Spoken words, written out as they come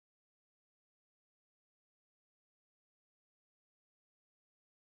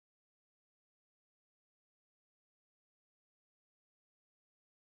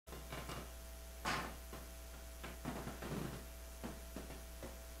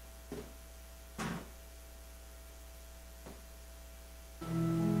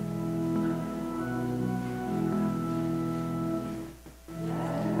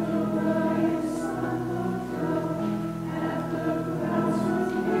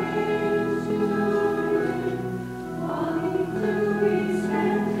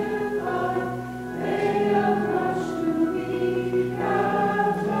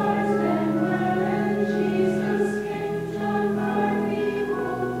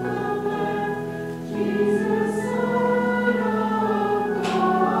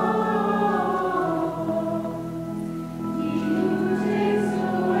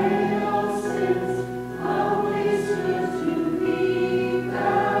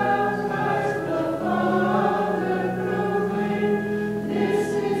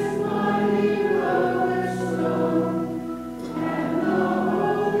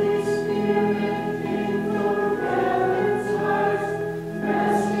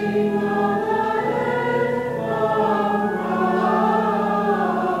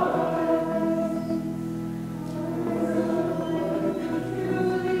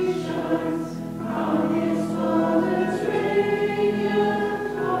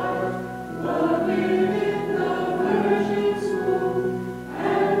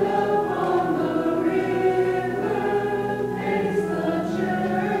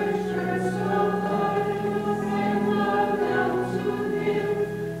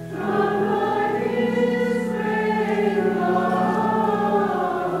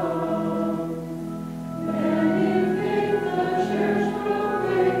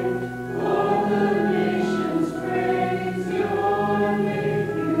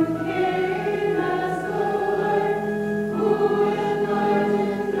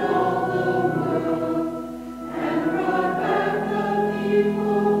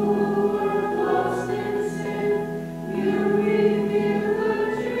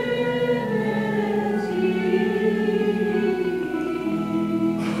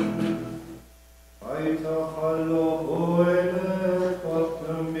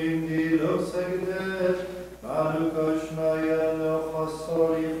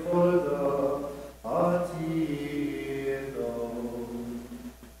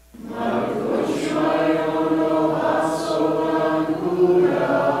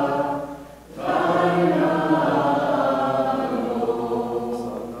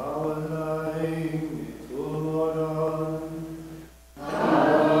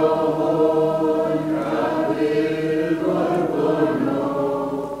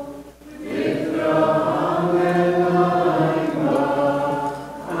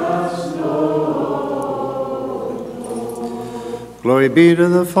Glory be to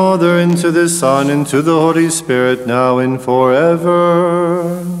the Father, and to the Son, and to the Holy Spirit, now and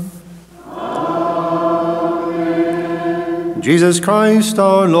forever. Amen. Jesus Christ,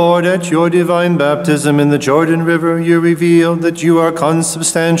 our Lord, at your divine baptism in the Jordan River, you revealed that you are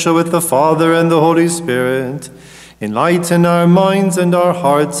consubstantial with the Father and the Holy Spirit. Enlighten our minds and our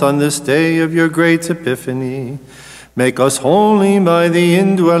hearts on this day of your great Epiphany. Make us holy by the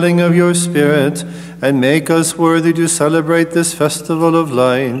indwelling of your Spirit, and make us worthy to celebrate this festival of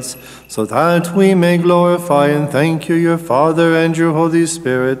lights, so that we may glorify and thank you, your Father, and your Holy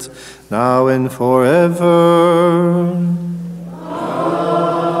Spirit, now and forever.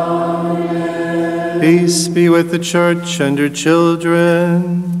 Amen. Peace be with the Church and her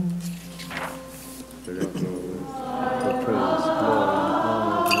children.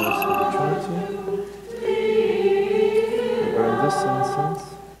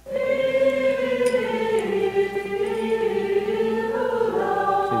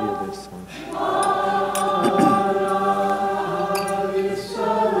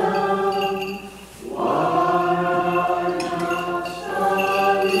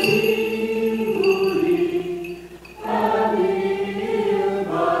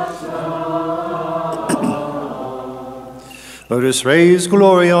 Let us raise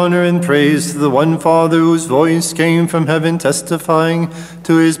glory, honor, and praise to the one Father whose voice came from heaven testifying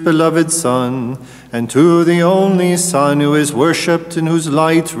to his beloved Son, and to the only Son who is worshipped and whose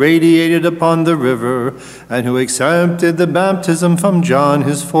light radiated upon the river, and who accepted the baptism from John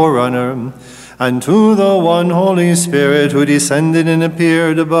his forerunner, and to the one Holy Spirit who descended and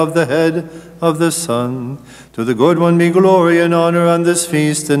appeared above the head of the Son. To the good one be glory and honor on this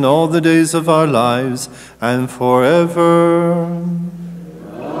feast and all the days of our lives and forever. Amen.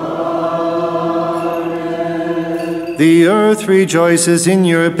 The earth rejoices in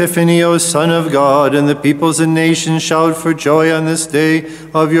your Epiphany, O Son of God, and the peoples and nations shout for joy on this day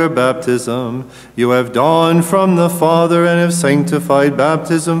of your baptism. You have dawned from the Father and have sanctified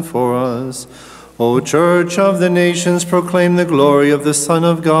baptism for us. O Church of the nations, proclaim the glory of the Son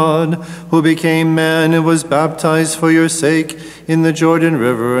of God, who became man and was baptized for your sake in the Jordan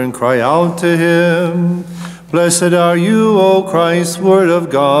River, and cry out to him. Blessed are you, O Christ, Word of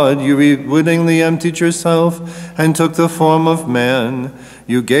God. You willingly emptied yourself and took the form of man.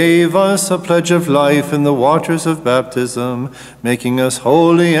 You gave us a pledge of life in the waters of baptism, making us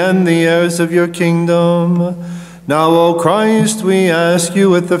holy and the heirs of your kingdom. Now, O Christ, we ask you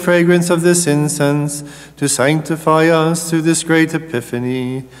with the fragrance of this incense to sanctify us through this great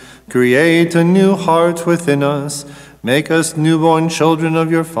Epiphany. Create a new heart within us. Make us newborn children of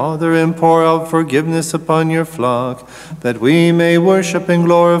your Father, and pour out forgiveness upon your flock, that we may worship and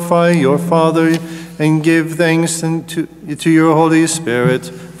glorify your Father and give thanks to your Holy Spirit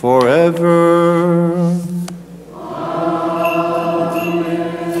forever.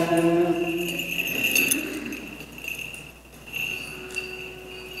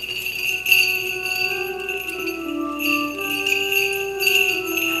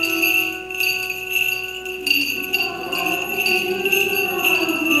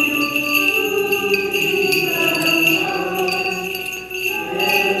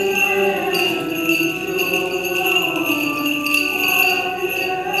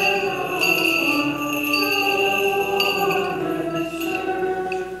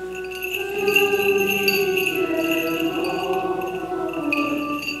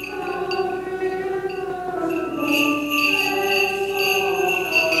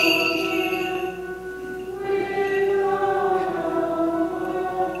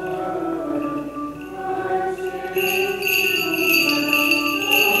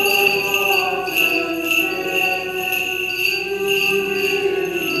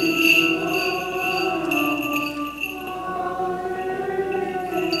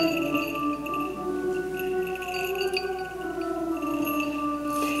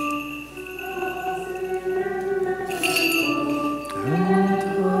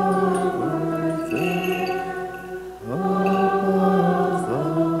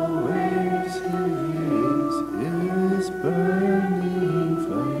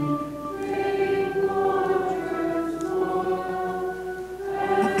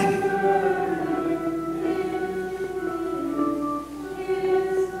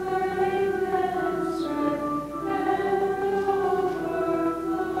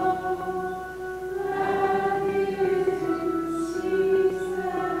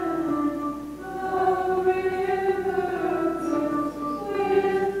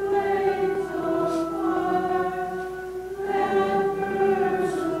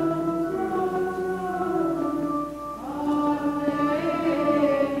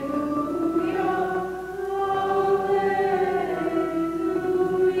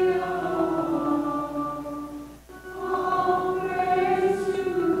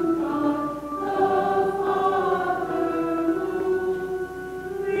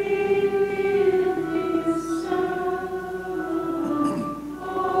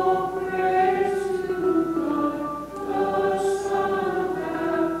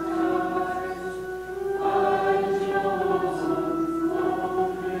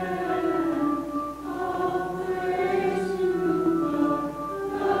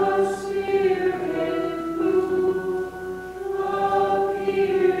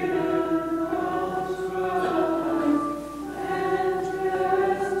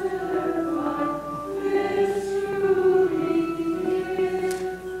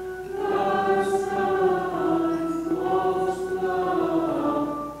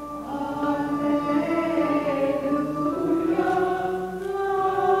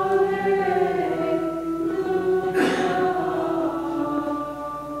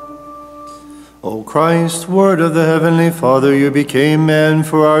 Christ, Word of the Heavenly Father, you became man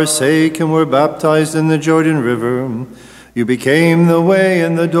for our sake and were baptized in the Jordan River. You became the way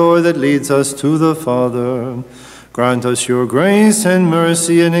and the door that leads us to the Father. Grant us your grace and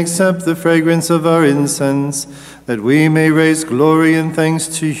mercy and accept the fragrance of our incense, that we may raise glory and thanks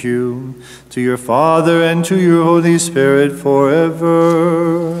to you, to your Father, and to your Holy Spirit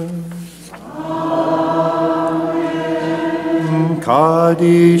forever.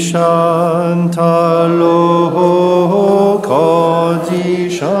 Kadishan talo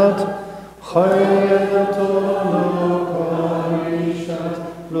kadishat chayetolo kadishat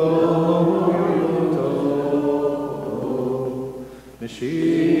lo yuto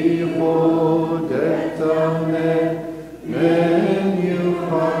Meshicho dektame men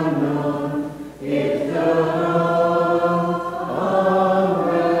yuchanon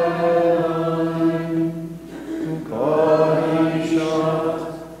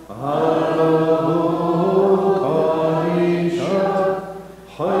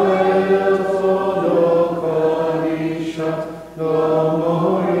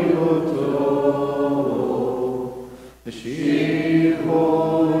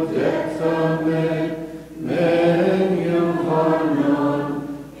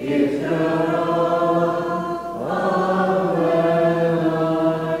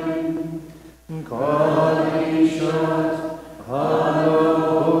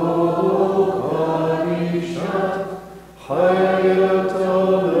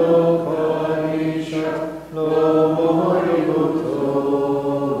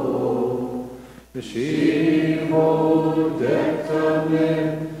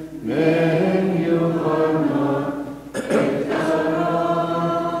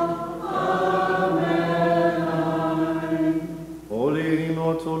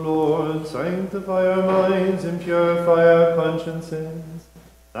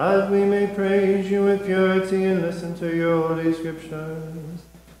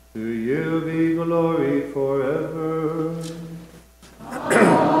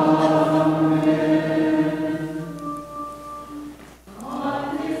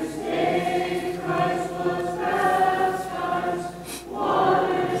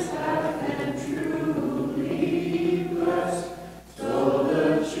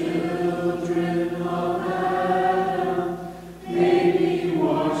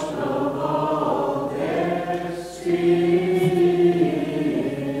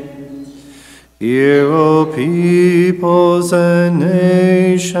Hear, O peoples and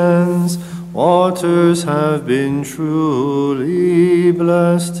nations, waters have been truly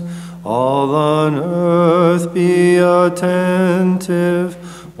blessed. All on earth be attentive,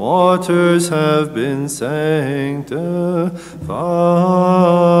 waters have been sanctified.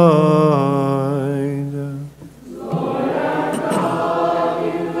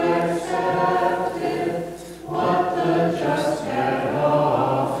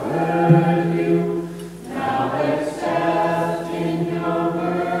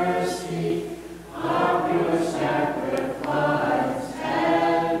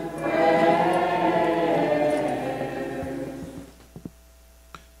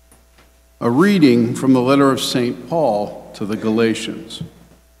 A reading from the letter of St. Paul to the Galatians.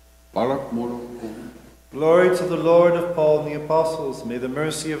 Glory to the Lord of Paul and the apostles. May the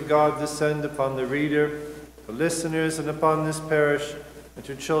mercy of God descend upon the reader, the listeners, and upon this parish, and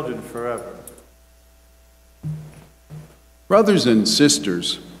to children forever. Brothers and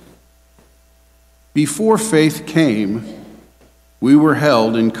sisters, before faith came, we were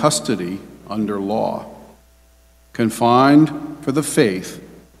held in custody under law, confined for the faith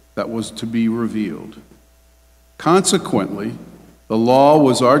that was to be revealed. Consequently, the law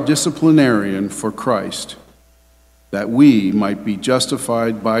was our disciplinarian for Christ, that we might be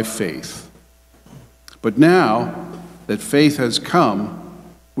justified by faith. But now that faith has come,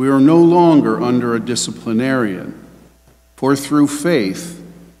 we are no longer under a disciplinarian, for through faith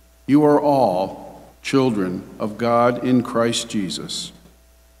you are all children of God in Christ Jesus.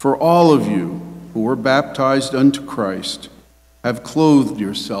 For all of you who were baptized unto Christ have clothed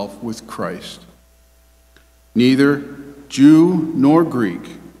yourself with Christ. Neither Jew nor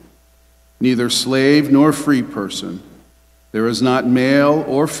Greek, neither slave nor free person, there is not male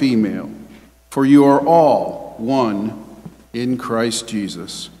or female, for you are all one in Christ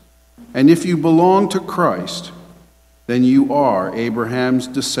Jesus. And if you belong to Christ, then you are Abraham's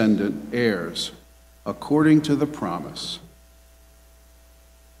descendant heirs, according to the promise.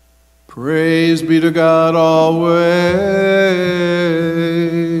 Praise be to God always.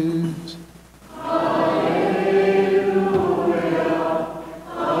 Hallelujah.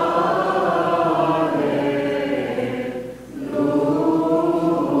 Hallelujah.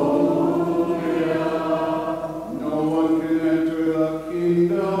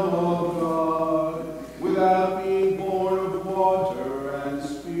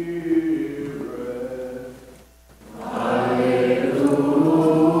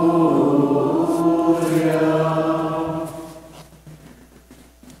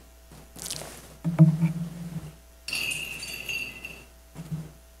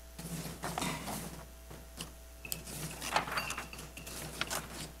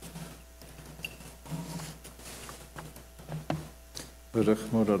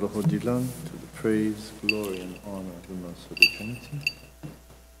 Baruch Mora Lahodilan, to the praise, glory, and honor of the Most Holy Trinity.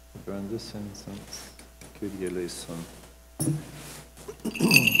 Burn this incense. Kyrie eleison.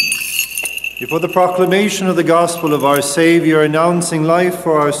 Before the proclamation of the gospel of our Savior, announcing life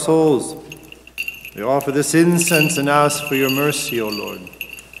for our souls, we offer this incense and ask for your mercy, O Lord.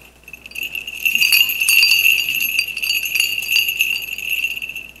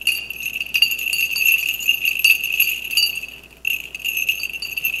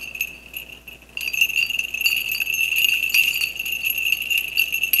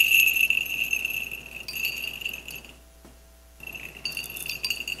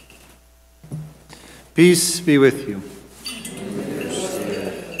 Peace be with you.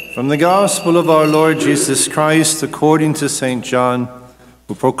 From the Gospel of our Lord Jesus Christ, according to St. John,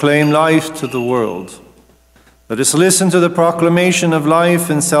 who proclaimed life to the world. Let us listen to the proclamation of life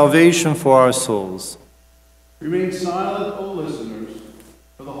and salvation for our souls. Remain silent, O listeners,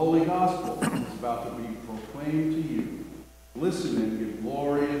 for the Holy Gospel is about to be proclaimed to you. Listen and give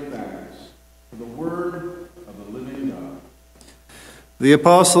glory and thanks for the word of the living God. The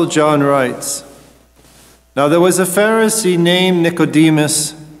Apostle John writes, Now there was a Pharisee named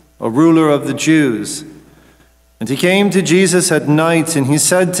Nicodemus, a ruler of the Jews. And he came to Jesus at night, and he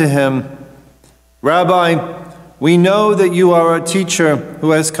said to him, Rabbi, we know that you are a teacher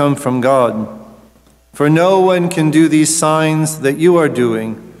who has come from God. For no one can do these signs that you are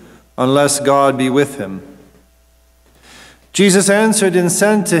doing unless God be with him. Jesus answered and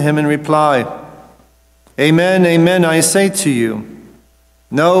said to him in reply, Amen, amen, I say to you,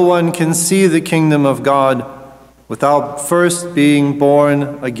 no one can see the kingdom of God without first being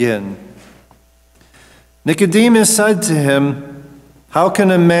born again. Nicodemus said to him, How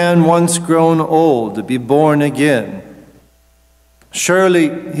can a man once grown old be born again?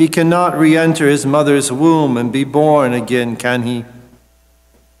 Surely he cannot re-enter his mother's womb and be born again, can he?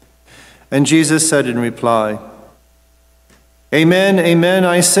 And Jesus said in reply, Amen, amen,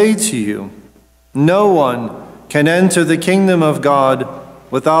 I say to you, no one can enter the kingdom of God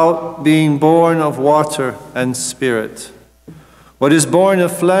without being born of water and spirit. What is born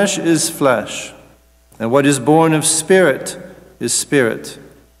of flesh is flesh, and what is born of spirit is spirit.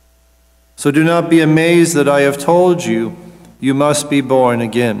 So do not be amazed that I have told you, you must be born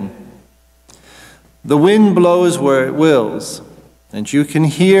again. The wind blows where it wills, and you can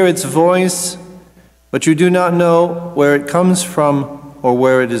hear its voice, but you do not know where it comes from or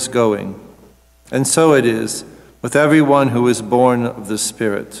where it is going. And so it is with everyone who is born of the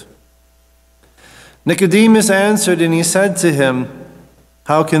Spirit. Nicodemus answered, and he said to him,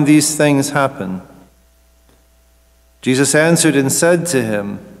 How can these things happen? Jesus answered and said to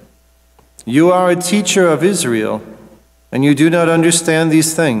him, You are a teacher of Israel, and you do not understand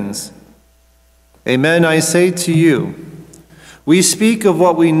these things. Amen, I say to you, we speak of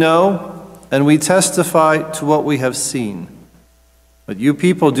what we know, and we testify to what we have seen. But you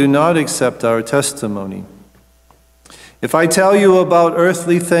people do not accept our testimony. If I tell you about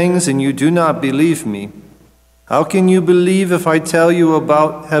earthly things and you do not believe me, how can you believe if I tell you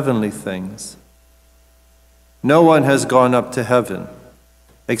about heavenly things? No one has gone up to heaven,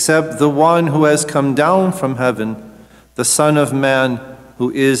 except the one who has come down from heaven, the Son of Man who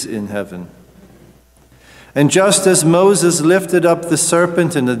is in heaven. And just as Moses lifted up the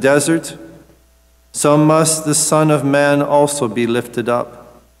serpent in the desert, so must the Son of Man also be lifted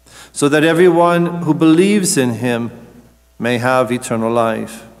up, so that everyone who believes in him may have eternal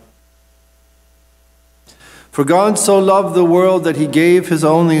life. For God so loved the world that he gave his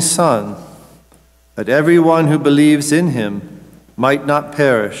only Son, that everyone who believes in him might not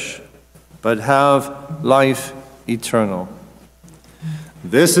perish, but have life eternal.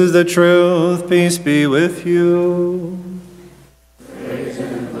 This is the truth. Peace be with you. Praise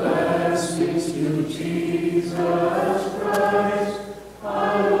and blessings to Jesus Christ,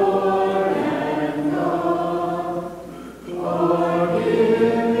 our Lord and God, for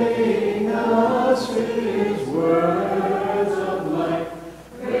giving us his words of life.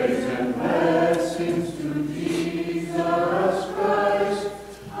 Praise and blessings to Jesus Christ,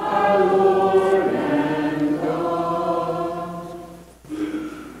 our Lord and God.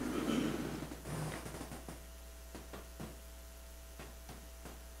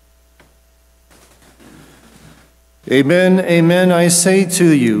 Amen, amen, I say to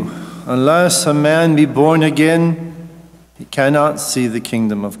you, unless a man be born again, he cannot see the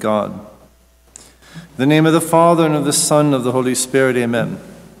kingdom of God. In the name of the Father, and of the Son, and of the Holy Spirit, amen.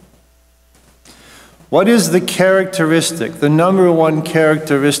 What is the characteristic, the number one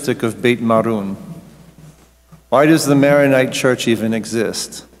characteristic of Beit Marun? Why does the Maronite church even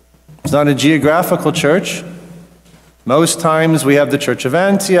exist? It's not a geographical church. Most times we have the Church of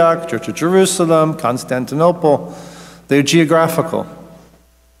Antioch, Church of Jerusalem, Constantinople. They're geographical.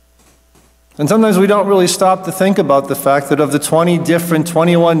 And sometimes we don't really stop to think about the fact that of the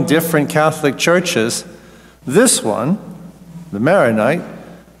 21 different Catholic churches, this one, the Maronite,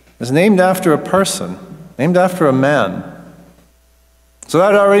 is named after a person, named after a man. So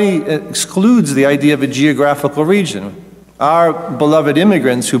that already excludes the idea of a geographical region. Our beloved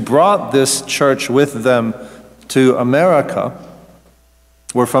immigrants who brought this church with them to America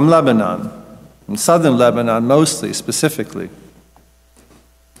were from Lebanon, from southern Lebanon mostly, specifically.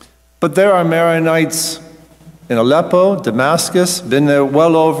 But there are Maronites in Aleppo, Damascus, been there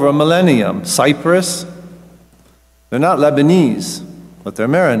well over a millennium. Cyprus, they're not Lebanese, but they're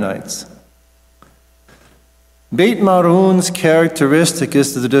Maronites. Beit Maroon's characteristic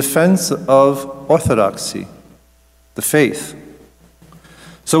is the defense of orthodoxy, the faith.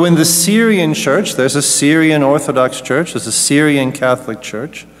 So in the Syrian church, there's a Syrian Orthodox church, there's a Syrian Catholic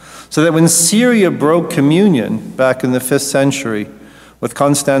church, so that when Syria broke communion back in the 5th century with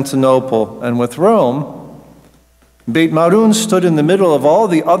Constantinople and with Rome, Beit Maroon stood in the middle of all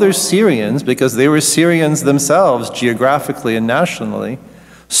the other Syrians, because they were Syrians themselves, geographically and nationally,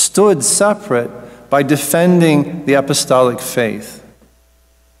 stood separate by defending the apostolic faith.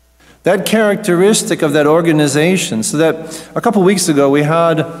 That characteristic of that organization, so that a couple weeks ago we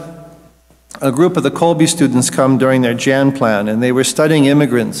had a group of the Colby students come during their Jan plan, and they were studying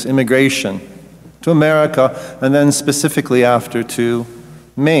immigration to America, and then specifically after to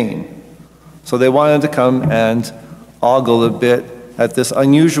Maine. So they wanted to come and ogle a bit at this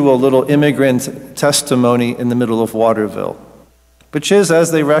unusual little immigrant testimony in the middle of Waterville, which is,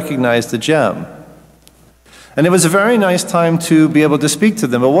 as they recognized, the gem. And it was a very nice time to be able to speak to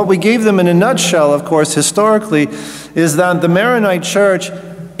them. But what we gave them in a nutshell, of course, historically, is that the Maronite Church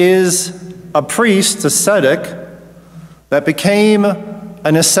is a priest, ascetic, that became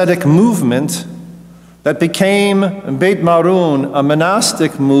an ascetic movement, that became Beit Maroon, a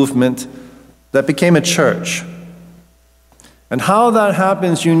monastic movement, that became a church. And how that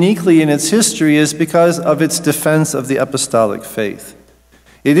happens uniquely in its history is because of its defense of the apostolic faith.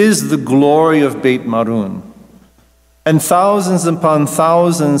 It is the glory of Beit Maroon. And thousands upon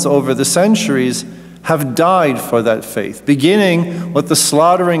thousands over the centuries have died for that faith, beginning with the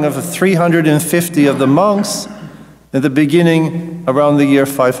slaughtering of 350 of the monks in the beginning around the year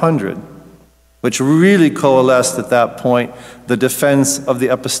 500, which really coalesced at that point the defense of the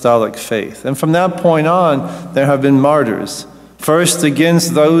apostolic faith. And from that point on, there have been martyrs. First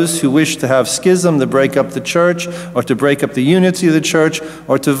against those who wish to have schism, to break up the church, or to break up the unity of the church,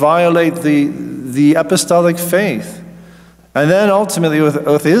 or to violate the apostolic faith. And then ultimately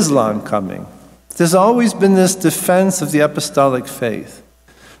with Islam coming. There's always been this defense of the apostolic faith.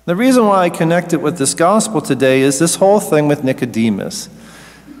 The reason why I connect it with this gospel today is this whole thing with Nicodemus.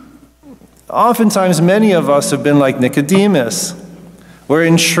 Oftentimes many of us have been like Nicodemus. We're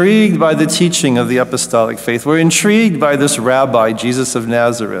intrigued by the teaching of the apostolic faith. We're intrigued by this rabbi, Jesus of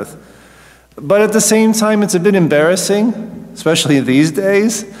Nazareth. But at the same time, it's a bit embarrassing, especially these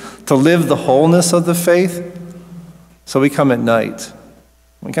days, to live the wholeness of the faith. So we come at night.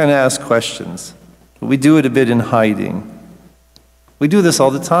 We kind of ask questions. But we do it a bit in hiding. We do this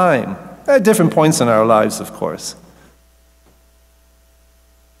all the time, at different points in our lives, of course.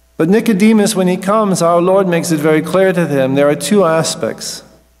 But Nicodemus, when he comes, our Lord makes it very clear to him there are two aspects.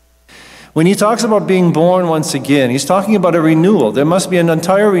 When he talks about being born once again, he's talking about a renewal. There must be an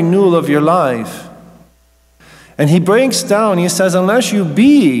entire renewal of your life. And he breaks down, he says, unless you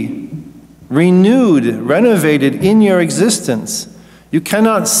be renewed, renovated in your existence, you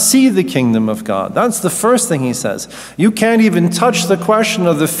cannot see the kingdom of God. That's the first thing he says. You can't even touch the question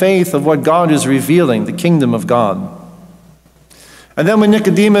of the faith of what God is revealing, the kingdom of God. And then when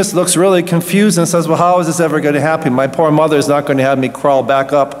Nicodemus looks really confused and says, well, how is this ever going to happen? My poor mother is not going to have me crawl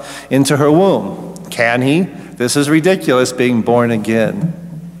back up into her womb. Can he? This is ridiculous, being born again.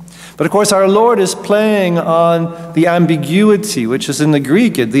 But of course, our Lord is playing on the ambiguity, which is in the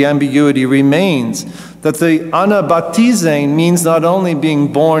Greek, the ambiguity remains, that the anabaptizein means not only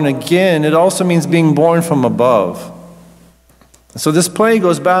being born again, it also means being born from above. So this play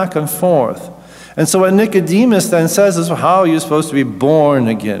goes back and forth. And so what Nicodemus then says is, well, how are you supposed to be born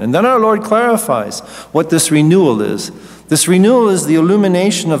again? And then our Lord clarifies what this renewal is. This renewal is the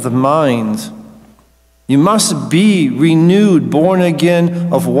illumination of the mind. You must be renewed, born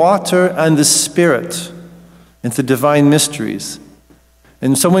again of water and the Spirit into divine mysteries.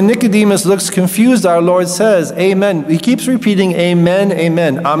 And so when Nicodemus looks confused, our Lord says, amen. He keeps repeating, amen,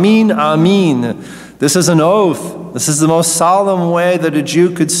 amen. Amin, amin. This is an oath. This is the most solemn way that a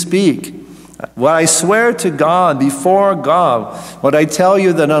Jew could speak. What I swear to God, before God, what I tell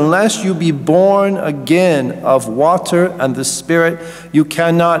you, that unless you be born again of water and the Spirit, you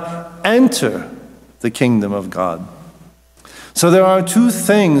cannot enter the kingdom of God. So there are two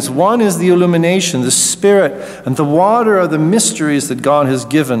things. One is the illumination, the Spirit, and the water are the mysteries that God has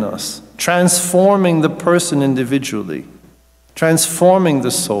given us, transforming the person individually, transforming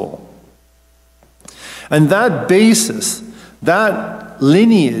the soul. And that basis, that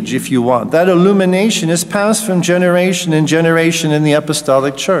lineage, if you want, that illumination is passed from generation in generation in the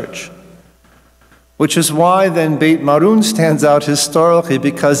apostolic church. Which is why then Beit Marun stands out historically,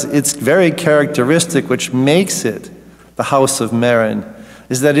 because it's very characteristic, which makes it the house of Maron,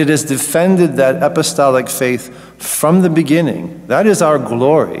 is that it has defended that apostolic faith from the beginning. That is our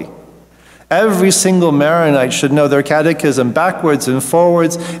glory. Every single Maronite should know their catechism backwards and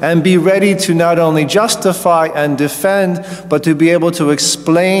forwards and be ready to not only justify and defend, but to be able to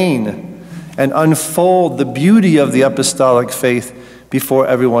explain and unfold the beauty of the apostolic faith before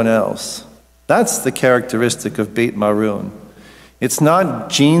everyone else. That's the characteristic of Beit Marun. It's not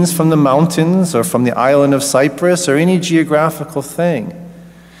genes from the mountains or from the island of Cyprus or any geographical thing.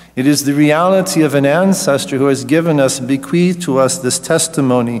 It is the reality of an ancestor who has given us and bequeathed to us this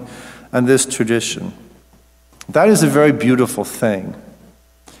testimony and this tradition. That is a very beautiful thing.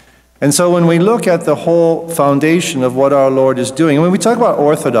 And so when we look at the whole foundation of what our Lord is doing, and when we talk about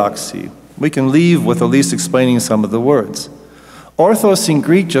orthodoxy, we can leave with at least explaining some of the words. Orthos in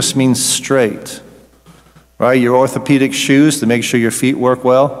Greek just means straight, right? Your orthopedic shoes to make sure your feet work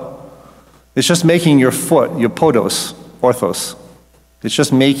well. It's just making your foot, your podos, orthos. It's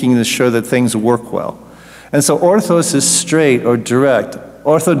just making sure that things work well. And so orthos is straight or direct.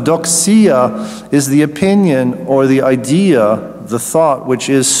 Orthodoxia is the opinion or the idea, the thought, which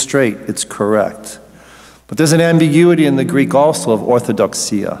is straight. It's correct. But there's an ambiguity in the Greek also of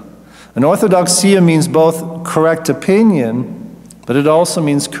orthodoxia. And orthodoxia means both correct opinion, but it also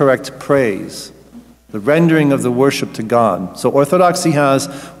means correct praise, the rendering of the worship to God. So orthodoxy has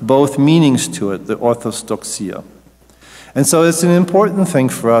both meanings to it, the orthodoxia. And so it's an important thing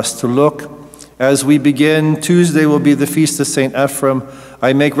for us to look as we begin. Tuesday will be the Feast of St. Ephrem.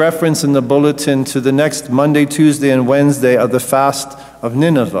 I make reference in the bulletin to the next Monday, Tuesday, and Wednesday of the fast of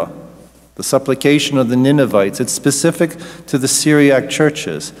Nineveh, the supplication of the Ninevites. It's specific to the Syriac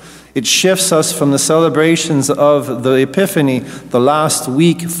churches. It shifts us from the celebrations of the Epiphany, the last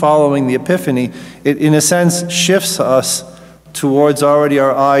week following the Epiphany. It, in a sense, shifts us towards already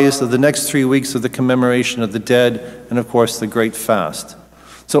our eyes of the next 3 weeks of the commemoration of the dead and, of course, the Great Fast.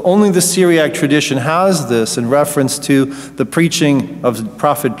 So only the Syriac tradition has this in reference to the preaching of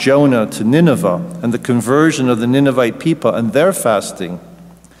prophet Jonah to Nineveh and the conversion of the Ninevite people and their fasting.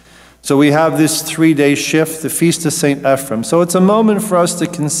 So we have this 3-day shift, the Feast of St. Ephrem. So it's a moment for us to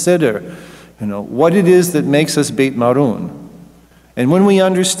consider, what it is that makes us Beit Marun. And when we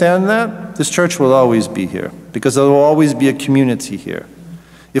understand that, this church will always be here, because there will always be a community here.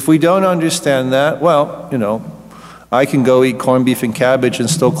 If we don't understand that, well, I can go eat corned beef and cabbage and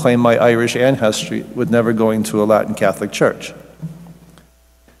still claim my Irish ancestry with never going to a Latin Catholic church.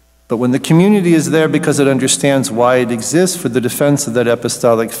 But when the community is there because it understands why it exists for the defense of that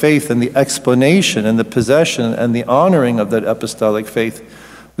apostolic faith and the explanation and the possession and the honoring of that apostolic faith,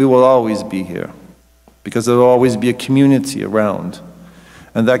 we will always be here, because there will always be a community around.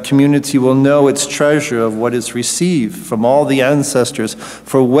 And that community will know its treasure of what it's received from all the ancestors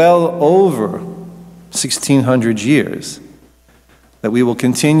for well over 1,600 years. That we will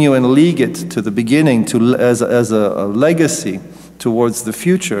continue and league it to the beginning as a legacy towards the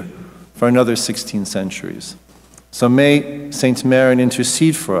future for another 16 centuries. So may Saint Maron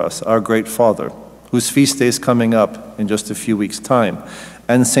intercede for us, our great Father, whose feast day is coming up in just a few weeks' time,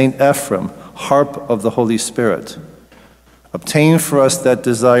 and Saint Ephrem, harp of the Holy Spirit. Obtain for us that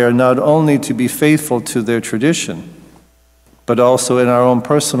desire not only to be faithful to their tradition, but also in our own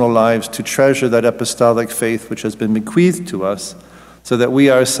personal lives to treasure that apostolic faith which has been bequeathed to us, so that we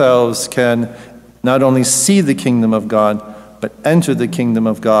ourselves can not only see the kingdom of God, but enter the kingdom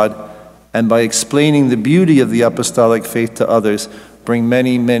of God, and by explaining the beauty of the apostolic faith to others, bring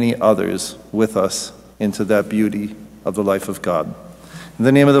many, many others with us into that beauty of the life of God. In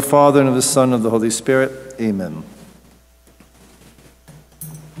the name of the Father, and of the Son, and of the Holy Spirit, amen.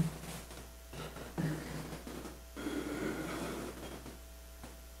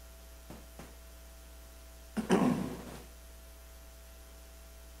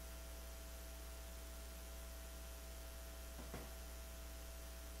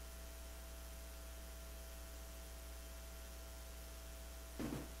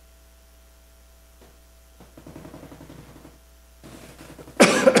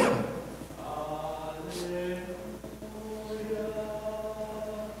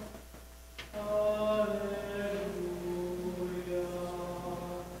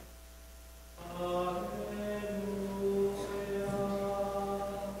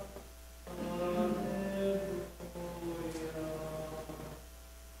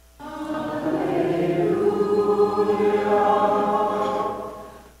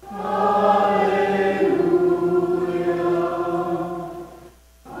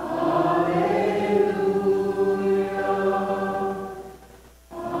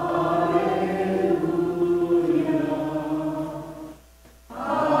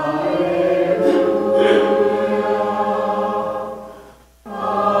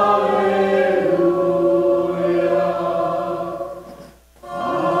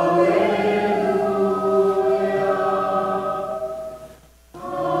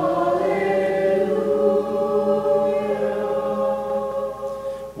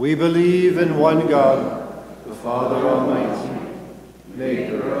 We believe in one God, the Father Almighty,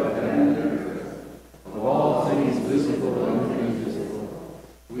 maker of heaven and earth, of all things visible and invisible.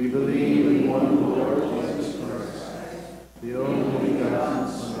 We believe in one Lord Jesus Christ, the only begotten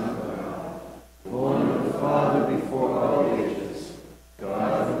Son of God, born of the Father before all ages,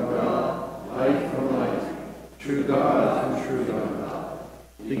 God from God, light from light, true God from true God,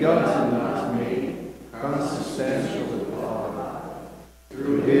 begotten, not made, consubstantial with the Father.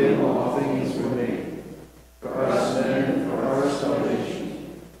 Through him all things were made. For us men and for our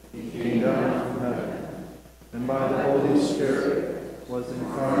salvation, he came down from heaven, and by the Holy Spirit was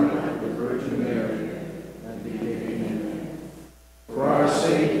incarnate of the Virgin Mary, and became human. For our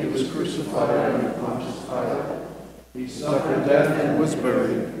sake he was crucified under Pontius Pilate. He suffered death and was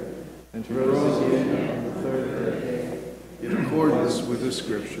buried, and rose again on the third day. In accordance with the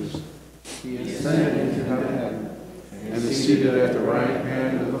Scriptures, He ascended into heaven, and is seated at the right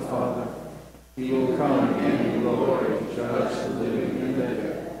hand of the Father. he will come again in glory to judge the living and the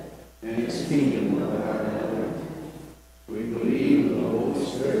dead, and his kingdom will have no end. We believe in the Holy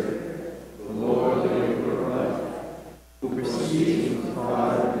Spirit, the Lord, the giver of life, who proceeds from the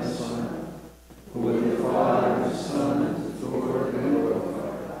Father and the Son, who with the Father and the Son is adored and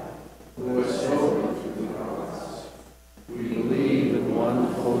glorified, who is sovereign through the gods. We believe in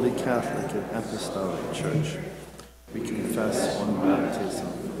one holy Catholic and Apostolic Church. We confess one baptism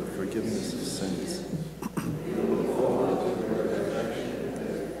for the forgiveness of sins. We look forward to the resurrection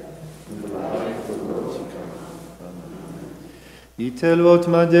and the life of those who come. Itelvot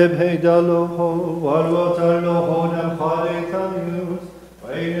madeb heidaloho, walvot aloho nam chaletanius,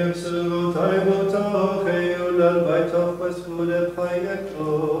 vainem sugot aivotaho cheyulal baitoch baskuleb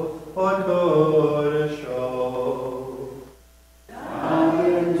chayeklo, od koresho.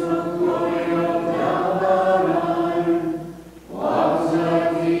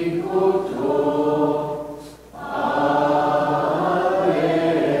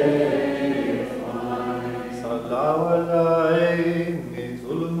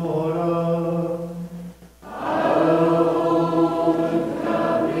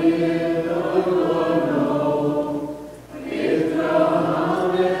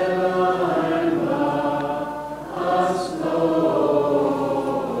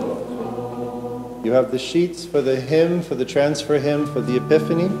 You have the sheets for the hymn, for the transfer hymn, for the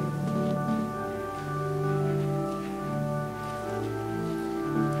Epiphany.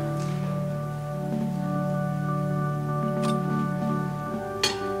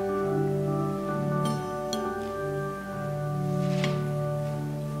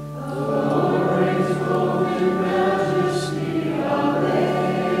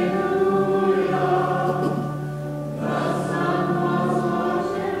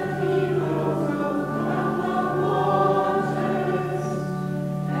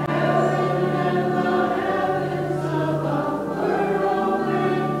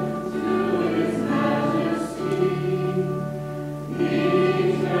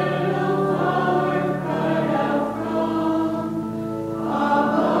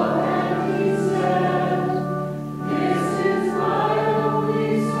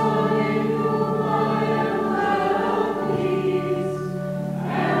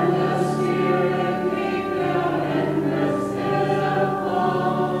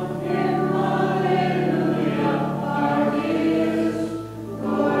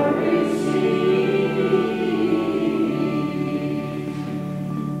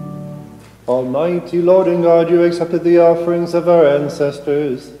 Almighty Lord and God, you accepted the offerings of our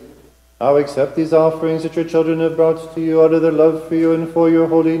ancestors. Now accept these offerings that your children have brought to you out of their love for you and for your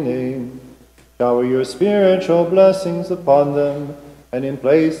holy name. Shower your spiritual blessings upon them, and in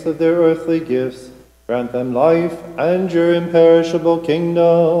place of their earthly gifts, grant them life and your imperishable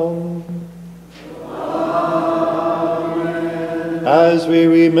kingdom. Amen. As we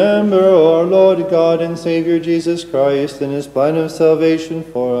remember our Lord God and Savior Jesus Christ and his plan of salvation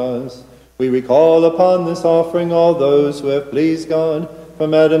for us, we recall upon this offering all those who have pleased God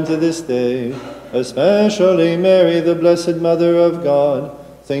from Adam to this day, especially Mary, the Blessed Mother of God,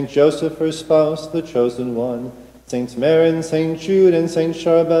 Saint Joseph, her spouse, the chosen one, Saints Marin, Saint Jude, and Saint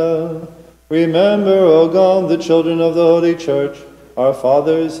Charbel. Remember, O God, the children of the Holy Church, our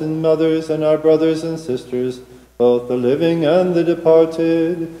fathers and mothers, and our brothers and sisters, both the living and the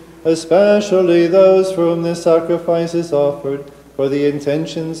departed, especially those for whom this sacrifice is offered, for the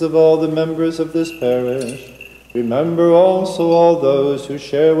intentions of all the members of this parish. Remember also all those who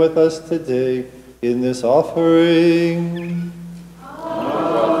share with us today in this offering. Amen.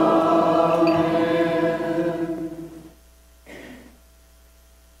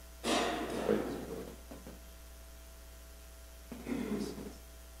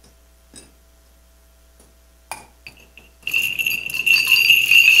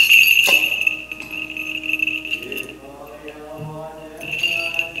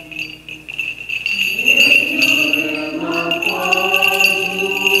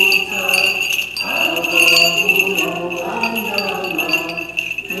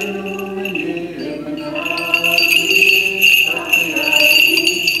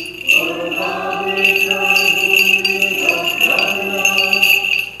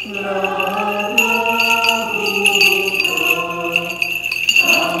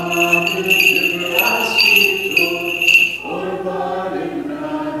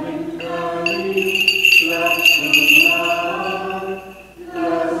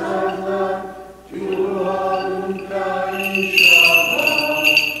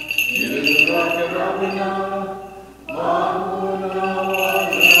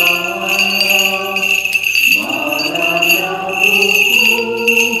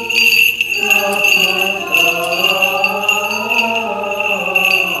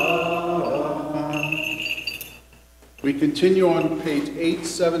 continue on page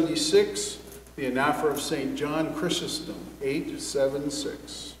 876, the anaphora of St. John Chrysostom,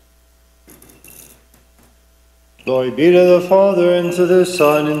 876. Glory be to the Father, and to the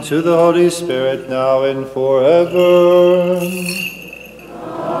Son, and to the Holy Spirit, now and forever.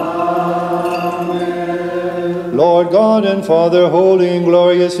 Amen. Lord God and Father, holy and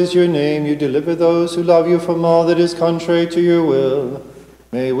glorious is your name. You deliver those who love you from all that is contrary to your will.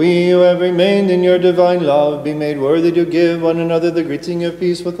 May we, who have remained in your divine love, be made worthy to give one another the greeting of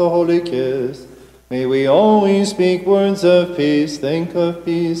peace with a holy kiss. May we always speak words of peace, think of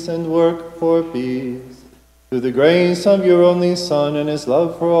peace, and work for peace. Through the grace of your only Son and his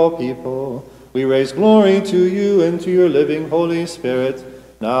love for all people, we raise glory to you and to your living Holy Spirit,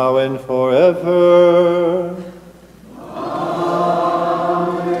 now and forever. Amen.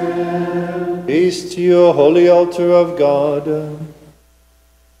 Peace to you, holy altar of God.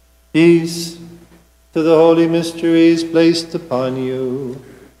 Peace to the holy mysteries placed upon you.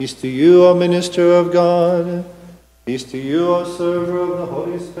 Peace to you, O minister of God. Peace to you, O server of the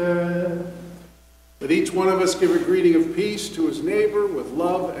Holy Spirit. Let each one of us give a greeting of peace to his neighbor with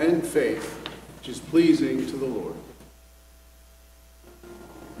love and faith, which is pleasing to the Lord.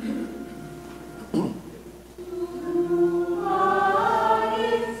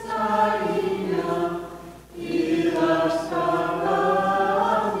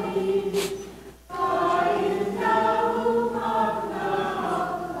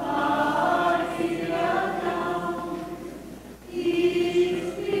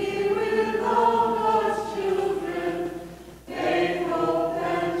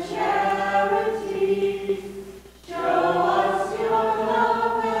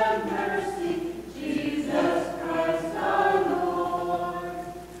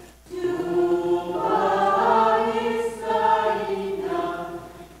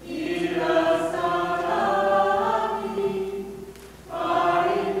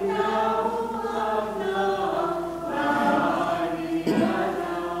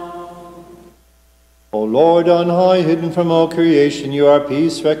 Lord on high, hidden from all creation, you are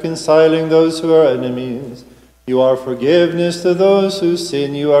peace, reconciling those who are enemies. You are forgiveness to those who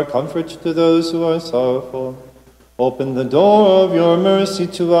sin. You are comfort to those who are sorrowful. Open the door of your mercy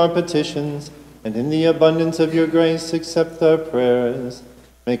to our petitions, and in the abundance of your grace accept our prayers.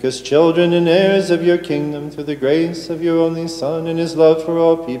 Make us children and heirs of your kingdom through the grace of your only Son and his love for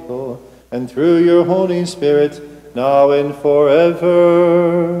all people, and through your Holy Spirit, now and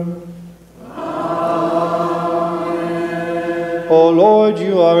forever. O Lord,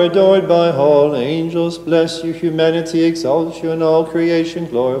 you are adored by all. Angels bless you, humanity exalts you, and all creation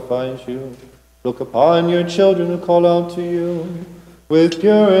glorifies you. Look upon your children who call out to you. With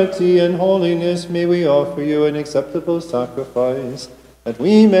purity and holiness may we offer you an acceptable sacrifice, that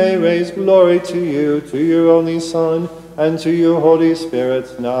we may raise glory to you, to your only Son, and to your Holy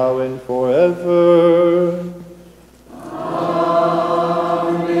Spirit, now and forever.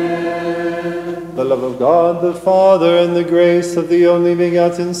 The love of God the Father, and the grace of the only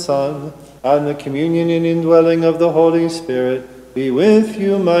begotten Son, and the communion and indwelling of the Holy Spirit be with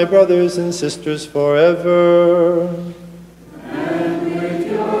you, my brothers and sisters, forever. And with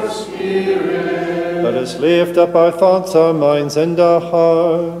your spirit. Let us lift up our thoughts, our minds, and our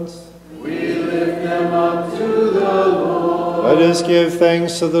hearts. We lift them up to the Lord. Let us give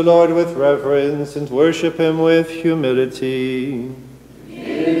thanks to the Lord with reverence, and worship him with humility.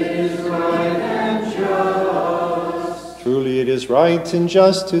 Truly it is right and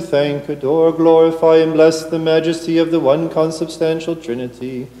just to thank, adore, glorify, and bless the majesty of the one consubstantial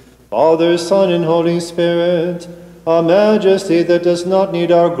Trinity, Father, Son, and Holy Spirit, a majesty that does not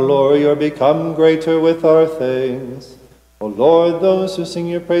need our glory or become greater with our thanks. O Lord, those who sing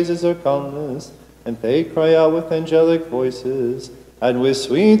your praises are countless, and they cry out with angelic voices, and with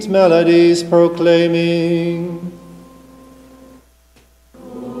sweet melodies proclaiming,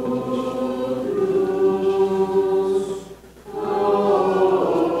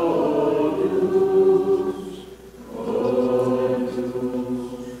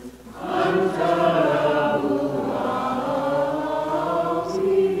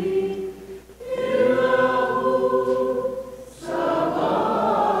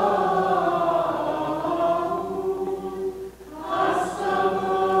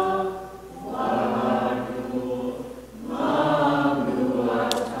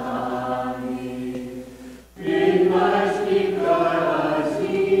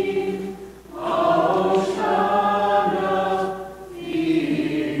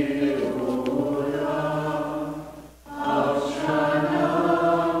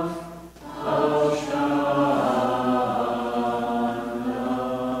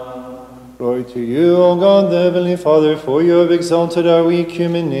 to you, O God, the Heavenly Father, for you have exalted our weak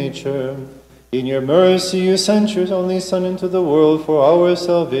human nature. In your mercy you sent your only Son into the world for our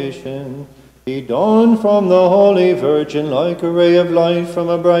salvation. He dawned from the Holy Virgin like a ray of light from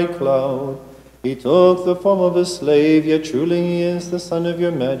a bright cloud. He took the form of a slave, yet truly he is the Son of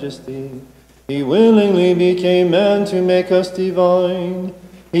your majesty. He willingly became man to make us divine.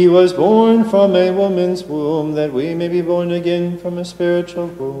 He was born from a woman's womb, that we may be born again from a spiritual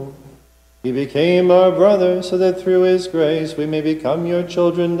womb. He became our brother, so that through his grace we may become your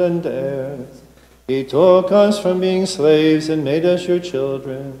children and heirs. He took us from being slaves and made us your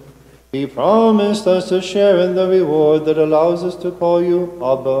children. He promised us to share in the reward that allows us to call you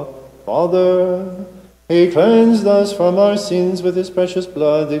Abba, Father. He cleansed us from our sins with his precious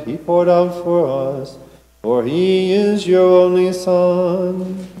blood that he poured out for us. For he is your only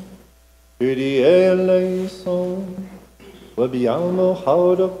Son. Kyrie eleison, وبيعمل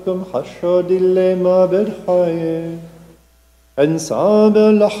حوركم حشر دلما بالحياة. انساب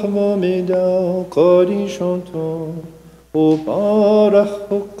لحم مدا قاري شنطون وبارخ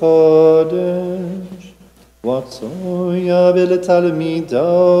قادش. واتسويا بالتلميذ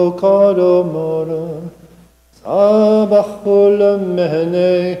وكارو مارا. سابخ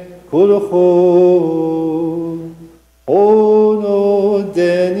لمهنه كل خور خونو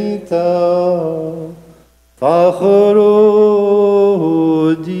دنيتا فخرو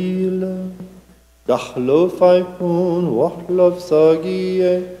ديلا دخلو فيكون وحلف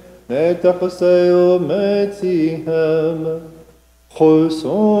ساقية نتخسيو متيهم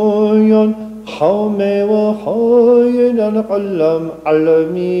خصويا حومي وحاين العلم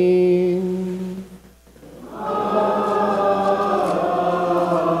علمين.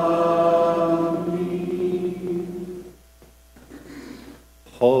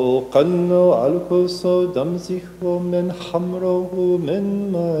 خلقنا الكسو دمزه من حمره من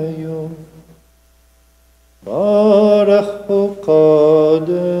مايو بارخ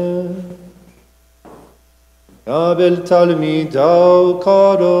قادر قابل تلميذا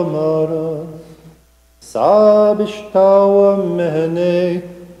وكارو مارا سابشتا ومهني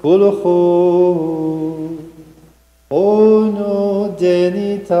كل خو اونو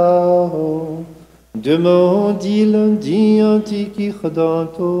دنيتاو دمودي لندي انتيكي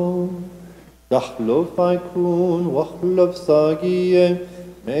خداتو دخلو فايكون وخلف ساقية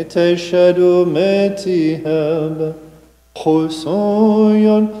متشدو متيهم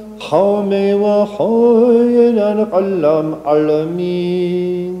خصويا حومي وحوين العلم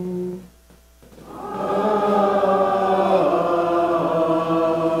علمين.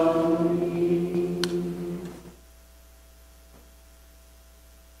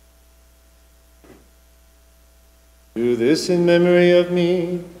 Do this in memory of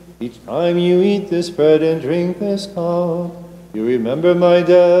me. Each time you eat this bread and drink this cup, you remember my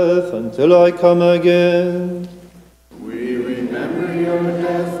death until I come again. We remember your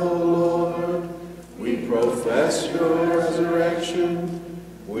death, O Lord. We profess your resurrection.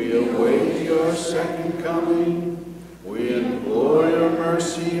 We await your second coming. We implore your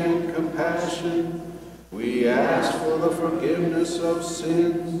mercy and compassion. We ask for the forgiveness of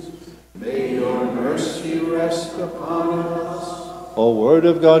sins. May your mercy rest upon us. O Word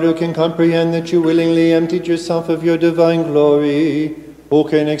of God, who can comprehend that you willingly emptied yourself of your divine glory, who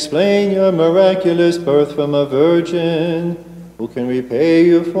can explain your miraculous birth from a virgin, who can repay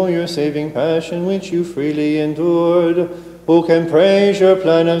you for your saving passion which you freely endured, who can praise your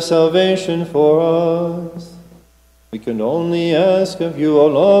plan of salvation for us. We can only ask of you, O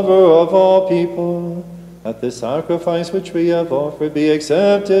lover of all people, that the sacrifice which we have offered be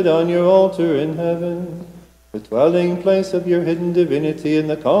accepted on your altar in heaven, the dwelling place of your hidden divinity in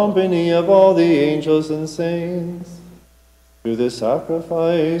the company of all the angels and saints. Through the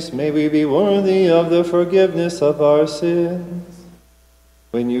sacrifice may we be worthy of the forgiveness of our sins.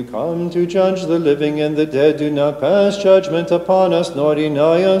 When you come to judge the living and the dead, do not pass judgment upon us, nor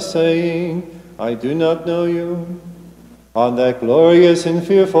deny us, saying, I do not know you. On that glorious and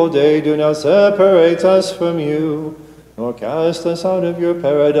fearful day, do not separate us from you, nor cast us out of your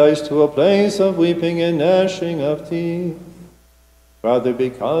paradise to a place of weeping and gnashing of teeth. Rather,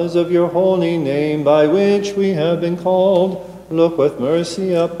 because of your holy name by which we have been called, look with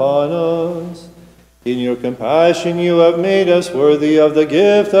mercy upon us. In your compassion you have made us worthy of the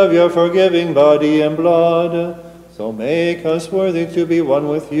gift of your forgiving body and blood. So make us worthy to be one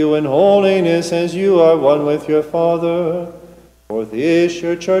with you in holiness as you are one with your Father. For this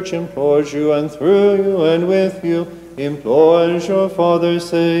your church implores you, and through you and with you implores your Father,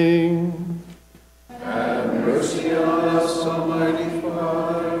 saying, Have mercy on us, Almighty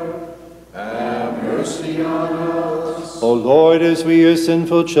Father. Have mercy on us. O Lord, as we, your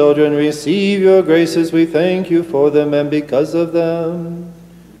sinful children, receive your graces, we thank you for them and because of them.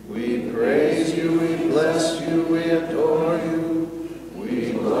 We praise you, we bless you, we adore you,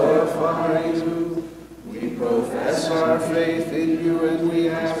 we glorify you, we profess our faith in you, and we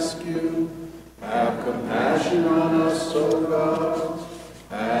ask you, have compassion on us, O God,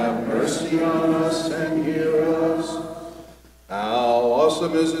 have mercy on us and hear us. How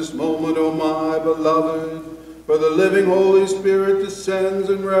awesome is this moment, O my beloved, for the living Holy Spirit descends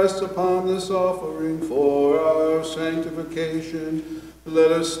and rests upon this offering for our sanctification.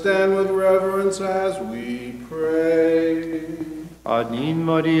 Let us stand with reverence as we pray. Anin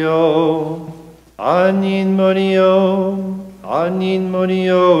Morio, Anin Morio, Anin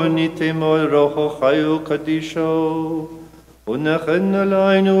Morio, Nitemo Rojo Chayu Kadisho, Unachen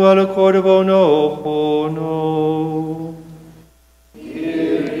Alainu Ala Cordobono Hono.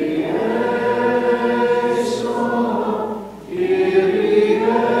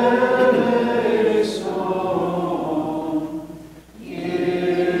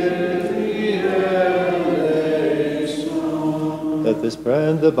 Let this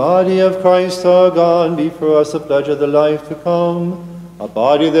brand, the body of Christ our God, be for us a pledge of the life to come, a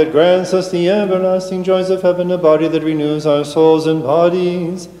body that grants us the everlasting joys of heaven, a body that renews our souls and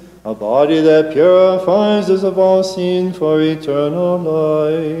bodies, a body that purifies us of all sin for eternal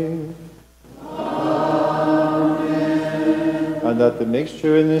life. Amen. And that the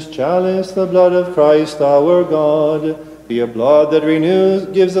mixture in this chalice, the blood of Christ our God, be a blood that renews,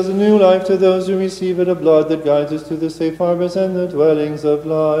 gives us a new life to those who receive it, a blood that guides us to the safe harbors and the dwellings of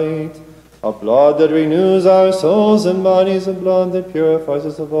light, a blood that renews our souls and bodies, a blood that purifies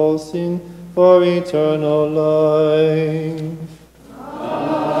us of all sin for eternal life.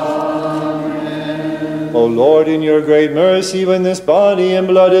 Amen. O Lord, in your great mercy, when this body and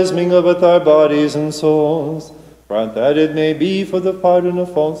blood is mingled with our bodies and souls, grant that it may be for the pardon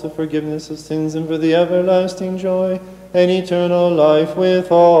of faults, the forgiveness of sins, and for the everlasting joy and eternal life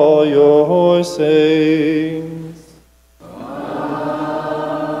with all your saints. Amen.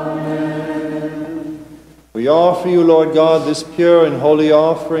 We offer you, Lord God, this pure and holy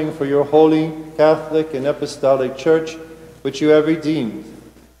offering for your holy, Catholic, and Apostolic Church, which you have redeemed.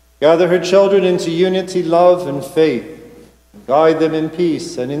 Gather her children into unity, love, and faith. Guide them in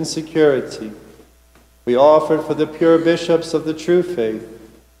peace and in security. We offer it for the pure bishops of the true faith,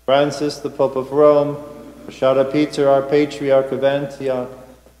 Francis, the Pope of Rome, Shara Peter, our Patriarch of Antioch,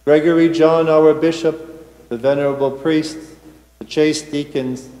 Gregory John, our Bishop, the venerable priests, the chaste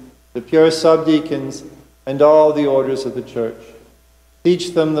deacons, the pure subdeacons, and all the orders of the Church.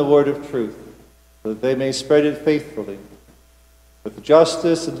 Teach them the word of truth, so that they may spread it faithfully. With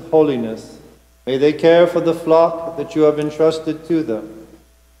justice and holiness, may they care for the flock that you have entrusted to them.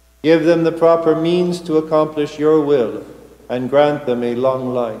 Give them the proper means to accomplish your will, and grant them a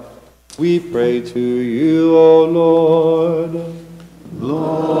long life. We pray to you, O Lord.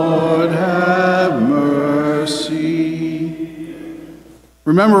 Lord, have mercy.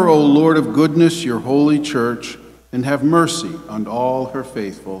 Remember, O Lord of goodness, your holy church, and have mercy on all her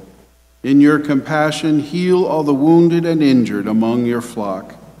faithful. In your compassion, heal all the wounded and injured among your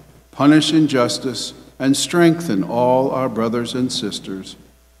flock. Punish injustice and strengthen all our brothers and sisters.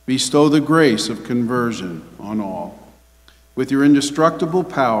 Bestow the grace of conversion on all. With your indestructible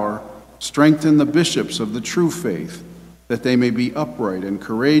power, strengthen the bishops of the true faith, that they may be upright and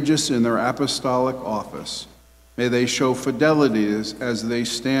courageous in their apostolic office. May they show fidelity as they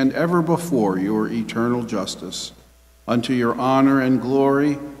stand ever before your eternal justice. Unto your honor and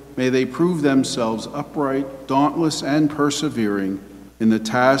glory, may they prove themselves upright, dauntless, and persevering in the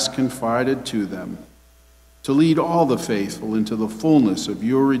task confided to them, to lead all the faithful into the fullness of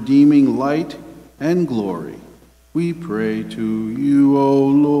your redeeming light and glory. We pray to you, O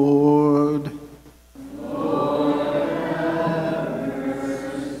Lord. Lord, have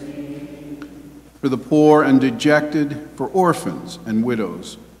mercy. For the poor and dejected, for orphans and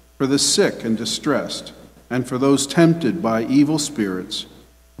widows, for the sick and distressed, and for those tempted by evil spirits,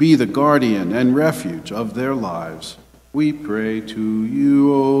 be the guardian and refuge of their lives. We pray to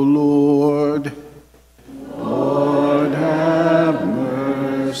you, O Lord. Lord, have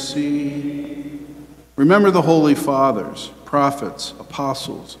mercy. Remember the Holy Fathers, prophets,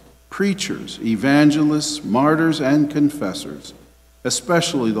 apostles, preachers, evangelists, martyrs, and confessors,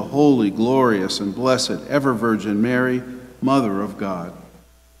 especially the holy, glorious, and blessed ever-Virgin Mary, Mother of God.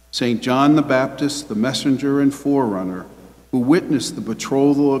 St. John the Baptist, the messenger and forerunner, who witnessed the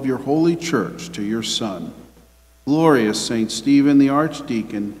betrothal of your holy church to your Son. Glorious St. Stephen the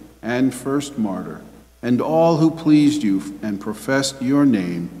Archdeacon and first martyr, and all who pleased you and professed your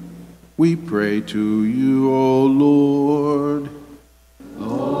name. We pray to you, O Lord.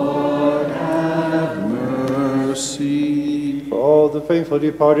 Lord, have mercy. For all the faithful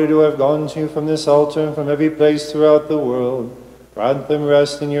departed who have gone to you from this altar and from every place throughout the world, grant them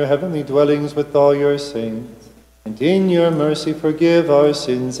rest in your heavenly dwellings with all your saints, and in your mercy forgive our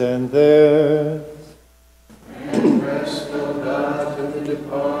sins and theirs. And rest, O God, to the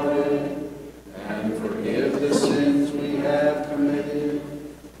departed, and forgive the sins we have committed,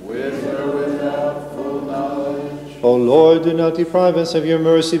 with or without full knowledge. O Lord, do not deprive us of your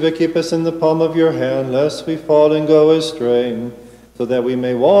mercy, but keep us in the palm of your hand, lest we fall and go astray, so that we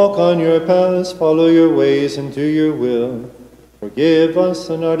may walk on your paths, follow your ways, and do your will. Forgive us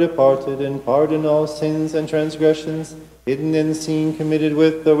and our departed, and pardon all sins and transgressions, hidden and seen, committed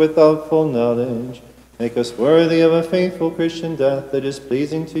with or without full knowledge. Make us worthy of a faithful Christian death that is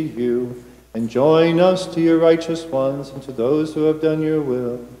pleasing to you, and join us to your righteous ones and to those who have done your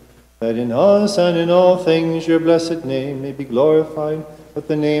will, that in us and in all things your blessed name may be glorified, with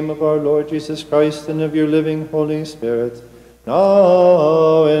the name of our Lord Jesus Christ and of your living Holy Spirit,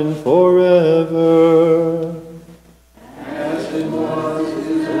 now and forever. As it was,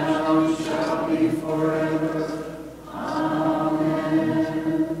 is, now, shall be forever. Amen.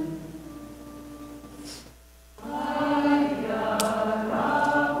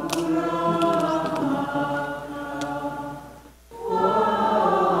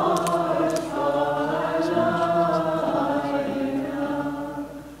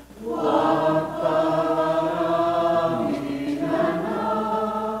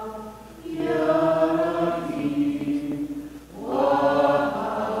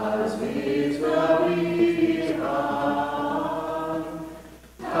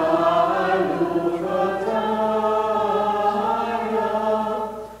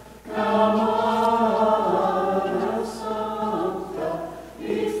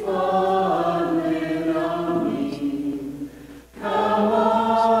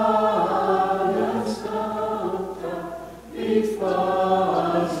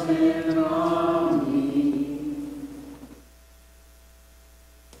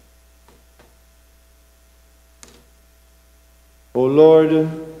 O Lord,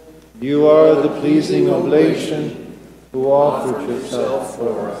 you are the pleasing oblation who offered yourself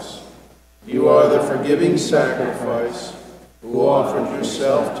for us. You are the forgiving sacrifice who offered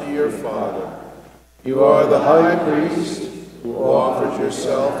yourself to your Father. You are the high priest who offered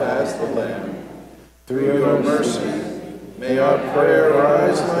yourself as the Lamb. Through your mercy, may our prayer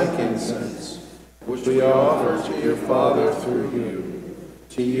rise like incense, which we offer to your Father through you.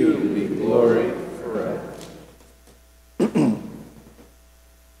 To you be glory forever.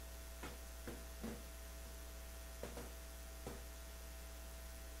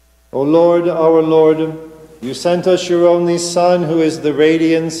 O Lord, our Lord, you sent us your only Son, who is the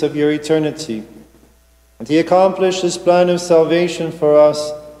radiance of your eternity, and he accomplished his plan of salvation for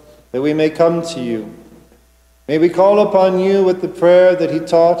us, that we may come to you. May we call upon you with the prayer that he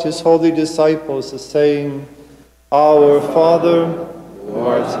taught his holy disciples, saying, Our Father, who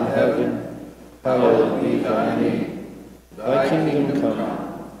art in heaven, hallowed be thy name. Thy kingdom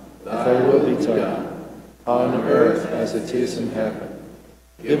come, thy will be done, on earth as it is in heaven.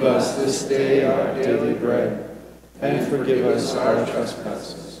 Give us this day our daily bread, and forgive us our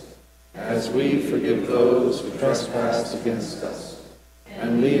trespasses, as we forgive those who trespass against us.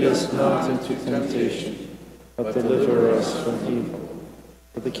 And lead us not into temptation, but deliver us from evil.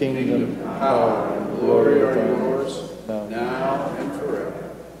 For the kingdom, power, and glory are yours, now and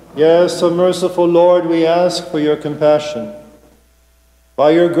forever. Yes, O merciful Lord, we ask for your compassion. By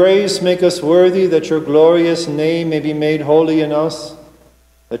your grace, make us worthy that your glorious name may be made holy in us,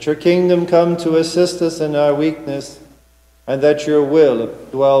 that your kingdom come to assist us in our weakness, and that your will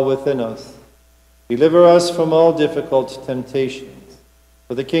dwell within us. Deliver us from all difficult temptations.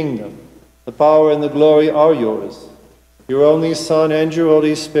 For the kingdom, the power, and the glory are yours, your only Son and your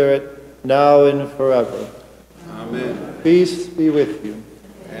Holy Spirit, now and forever. Amen. Peace be with you.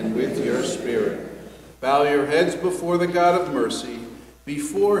 And with your spirit. Bow your heads before the God of mercy,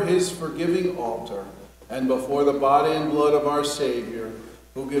 before his forgiving altar, and before the body and blood of our Savior,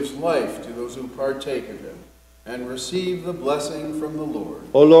 who gives life to those who partake of him, and receive the blessing from the Lord.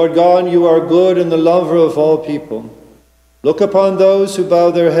 O Lord God, you are good and the lover of all people. Look upon those who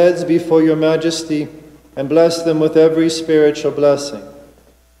bow their heads before your majesty, and bless them with every spiritual blessing.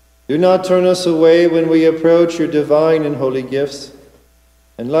 Do not turn us away when we approach your divine and holy gifts,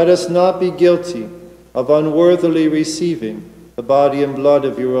 and let us not be guilty of unworthily receiving the body and blood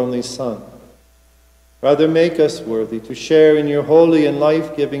of your only Son. Rather, make us worthy to share in your holy and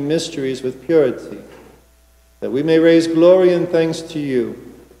life-giving mysteries with purity, that we may raise glory and thanks to you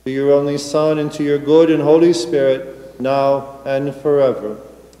to your only Son, and to your good and Holy Spirit, now and forever.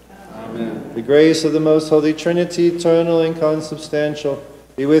 Amen. The grace of the most holy Trinity, eternal and consubstantial,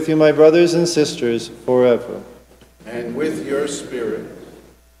 be with you, my brothers and sisters, forever. And with your spirit.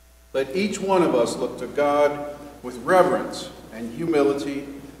 Let each one of us look to God with reverence and humility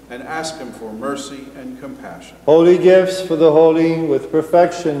and ask him for mercy and compassion. Holy gifts for the holy, with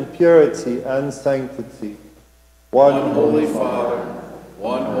perfection, purity, and sanctity. One Holy Father,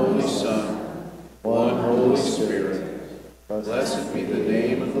 one Holy Son, one Holy Spirit. Blessed be the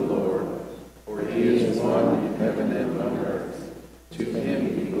name of the Lord, for he is one in heaven and on earth. To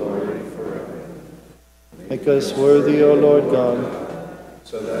him be glory forever. Make us worthy, O Lord God,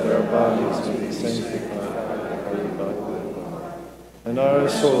 so that our bodies may be sanctified by your blood, and our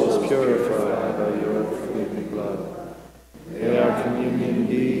souls purified by your free blood. May our communion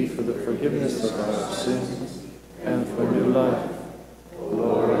be for the forgiveness of our sins and for new life. O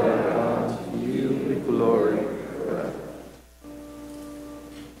Lord our God, to you be glory forever.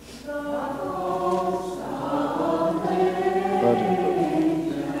 Blood and blood.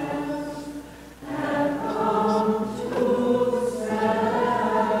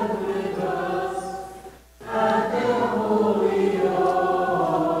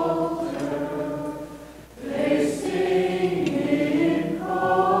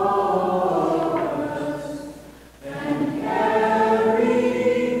 Yeah.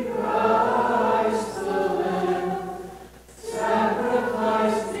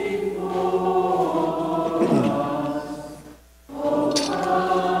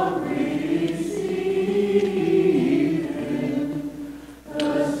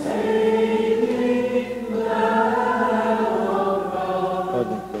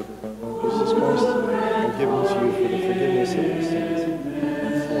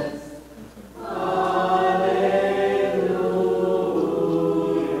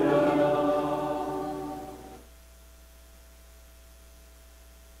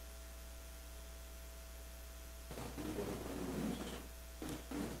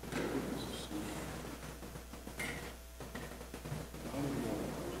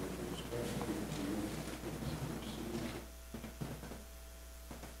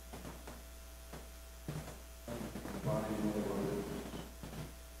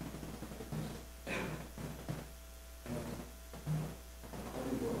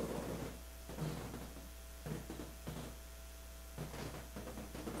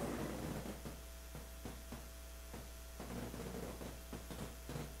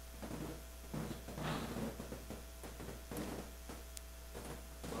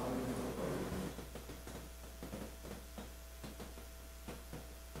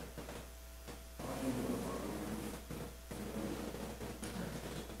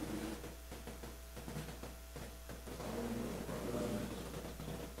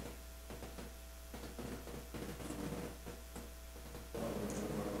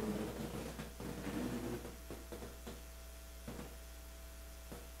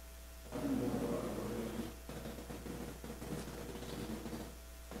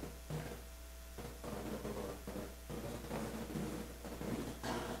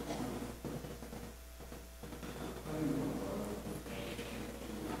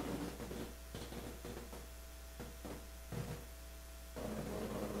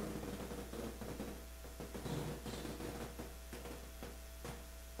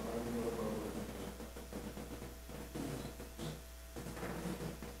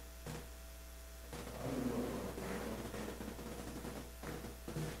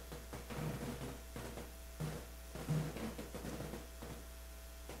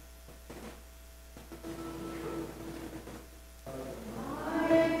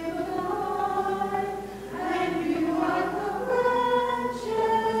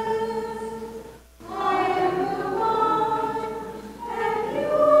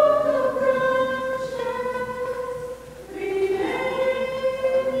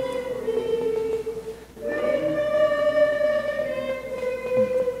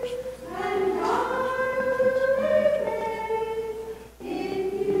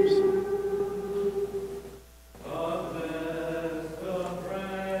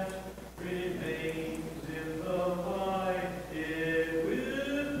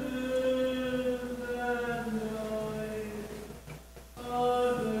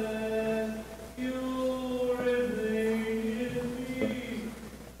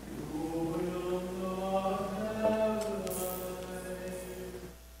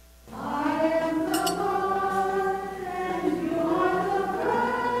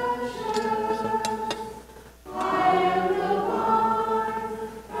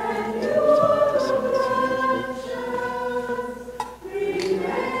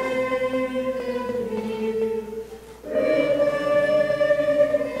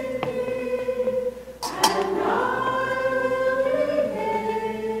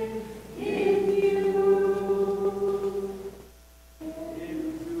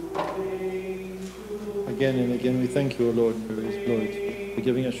 again and again. We thank you, O Lord, for his blood, for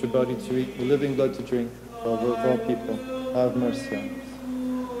giving us your body to eat, the living blood to drink, for all people. Have mercy on us.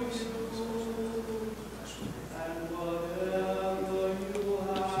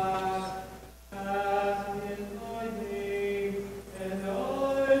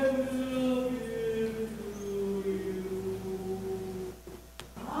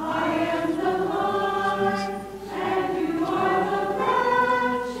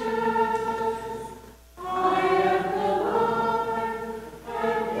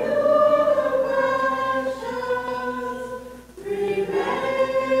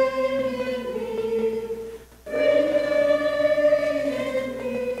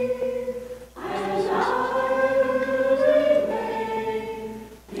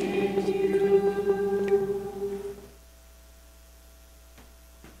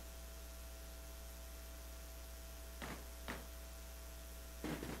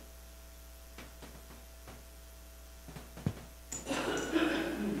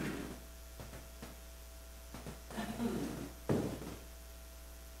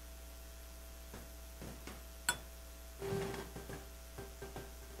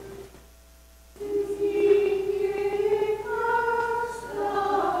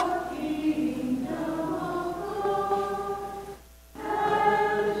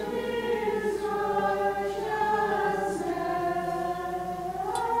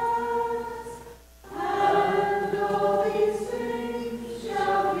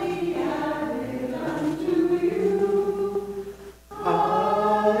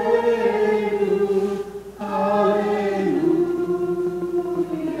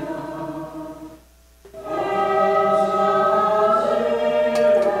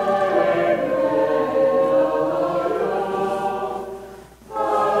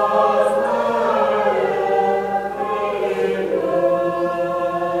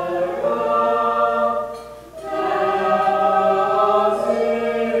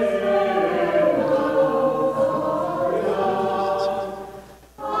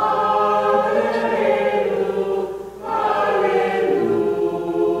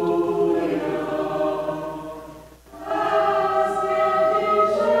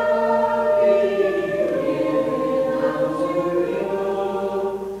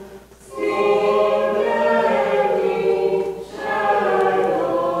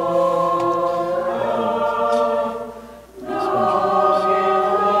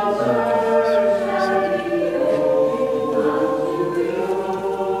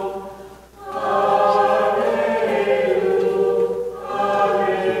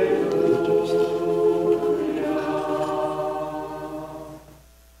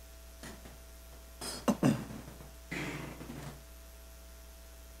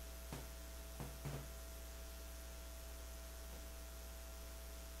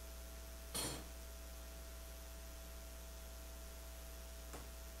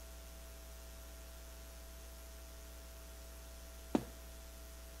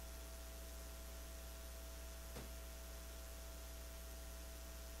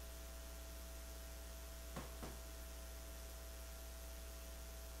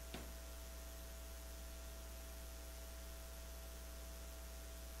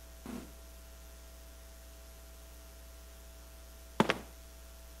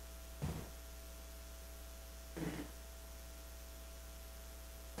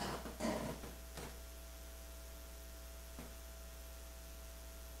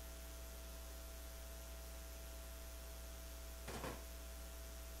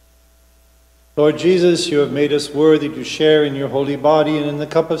 Lord Jesus, you have made us worthy to share in your holy body and in the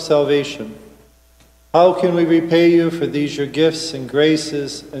cup of salvation. How can we repay you for these your gifts and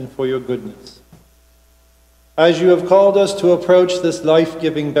graces and for your goodness? As you have called us to approach this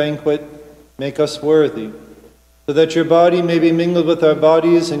life-giving banquet, make us worthy, so that your body may be mingled with our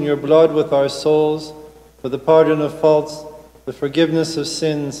bodies and your blood with our souls, for the pardon of faults, the forgiveness of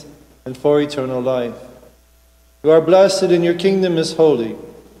sins, and for eternal life. You are blessed and your kingdom is holy.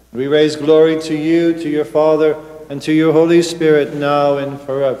 We raise glory to you, to your Father, and to your Holy Spirit, now and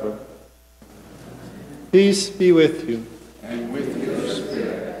forever. Peace be with you. And with your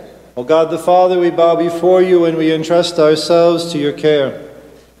spirit. O God the Father, we bow before you and we entrust ourselves to your care.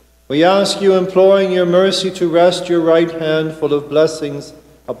 We ask you, imploring your mercy, to rest your right hand full of blessings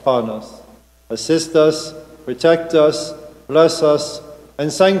upon us. Assist us, protect us, bless us,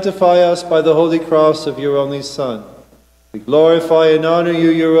 and sanctify us by the holy cross of your only Son. We glorify and honor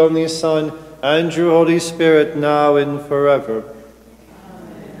you, your only Son, and your Holy Spirit, now and forever.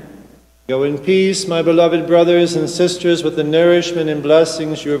 Amen. Go in peace, my beloved brothers and sisters, with the nourishment and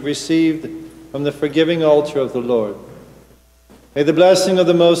blessings you have received from the forgiving altar of the Lord. May the blessing of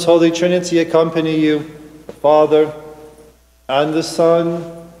the most holy Trinity accompany you the Father, and the Son,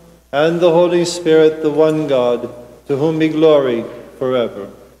 and the Holy Spirit, the one God, to whom be glory forever.